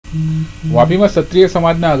વાપીમાં ક્ષત્રિય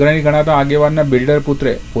સમાજના અગ્રણી ગણાતા આગેવાનના બિલ્ડર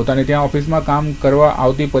પુત્રે પોતાની ત્યાં ઓફિસમાં કામ કરવા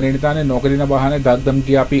આવતી પરિણીતાને નોકરીના બહાને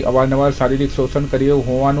ધાકધમકી આપી અવારનવાર શારીરિક શોષણ કર્યું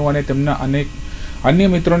હોવાનું અને તેમના અનેક અન્ય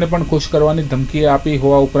મિત્રોને પણ ખુશ કરવાની ધમકી આપી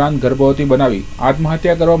હોવા ઉપરાંત ગર્ભવતી બનાવી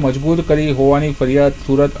આત્મહત્યા કરવા મજબૂર કરી હોવાની ફરિયાદ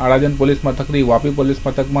સુરત આળાજન પોલીસ મથકની વાપી પોલીસ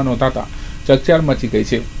મથકમાં નોંધાતા ચકચાર મચી ગઈ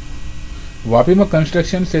છે। વાપીમાં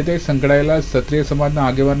કન્સ્ટ્રક્શન ક્ષેત્રે સંકળાયેલા ક્ષત્રિય સમાજના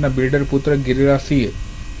આગેવાનના બિલ્ડર પુત્ર ગિરિરાજસિંહે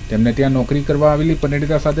તેમને ત્યાં નોકરી કરવા આવેલી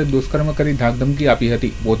પરિણીતા સાથે દુષ્કર્મ કરી ધાકધમકી આપી હતી।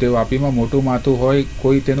 પોતે વાપીમાં મોટું માથું હોય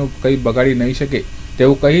કોઈ તેનું કંઈ બગાડી નહીં શકે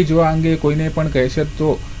તેવું કહી જો આ અંગે કોઈને પણ કહેશે તો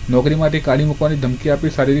નોકરીમાંથી કાઢી મૂકવાની ધમકી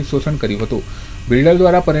આપી શારીરિક શોષણ કર્યું હતું। બિલ્ડર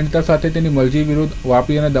દ્વારા પરિણીતા સાથે તેની મરજી વિરુદ્ધ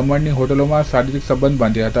વાપી અને દમણની હોટલોમાં શારીરિક સંબંધ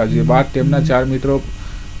બાંધ્યા હતા, જે બાદ તેમના 4 મિત્રો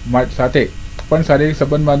સાથે પણ શારીરિક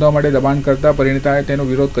સંબંધ બાંધવા માટે દબાણ કરતા પરિણીતાએ તેનો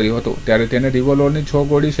વિરોધ કર્યો હતો। ત્યારે તેને રિવોલ્વરની 6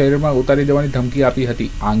 ગોળી શરીરમાં ઉતારી દેવાની ધમકી આપી હતી।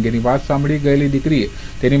 આ અંગેની વાત સાંભળી ગયેલી દીકરીએ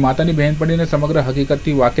તેની માતાની બહેનપણીને સમગ્ર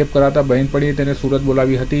હકીકતથી વાકેફ કરાતા બહેનપણીએ તેને સુરત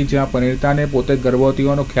બોલાવી હતી, જ્યાં પરિણીતાને પોતે ગર્ભવતી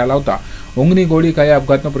હોવાનો ખ્યાલ આવતા ઊંઘની ગોળી ખાઈ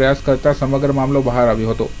આપઘાતનો પ્રયાસ કરતા સમગ્ર મામલો બહાર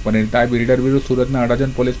આવ્યો હતો। પરિણીતાએ બિલ્ડર વિરુદ્ધ સુરતના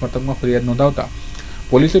અડાજણ પોલીસ મથકમાં ફરિયાદ નોંધાવતા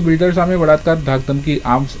પોલીસે બિલ્ડર સામે બળાત્કાર, ધાકધમકી,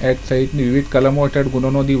 આર્મ્સ એક્ટ સહિતની વિવિધ કલમો હેઠળ ગુનો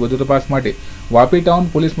નોંધી વધુ તપાસ માટે Vapi town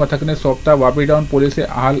police મથકને સોંપતા Vapi town પોલીસે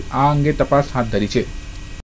હાલ આ અંગે તપાસ હાથ ધરી છે।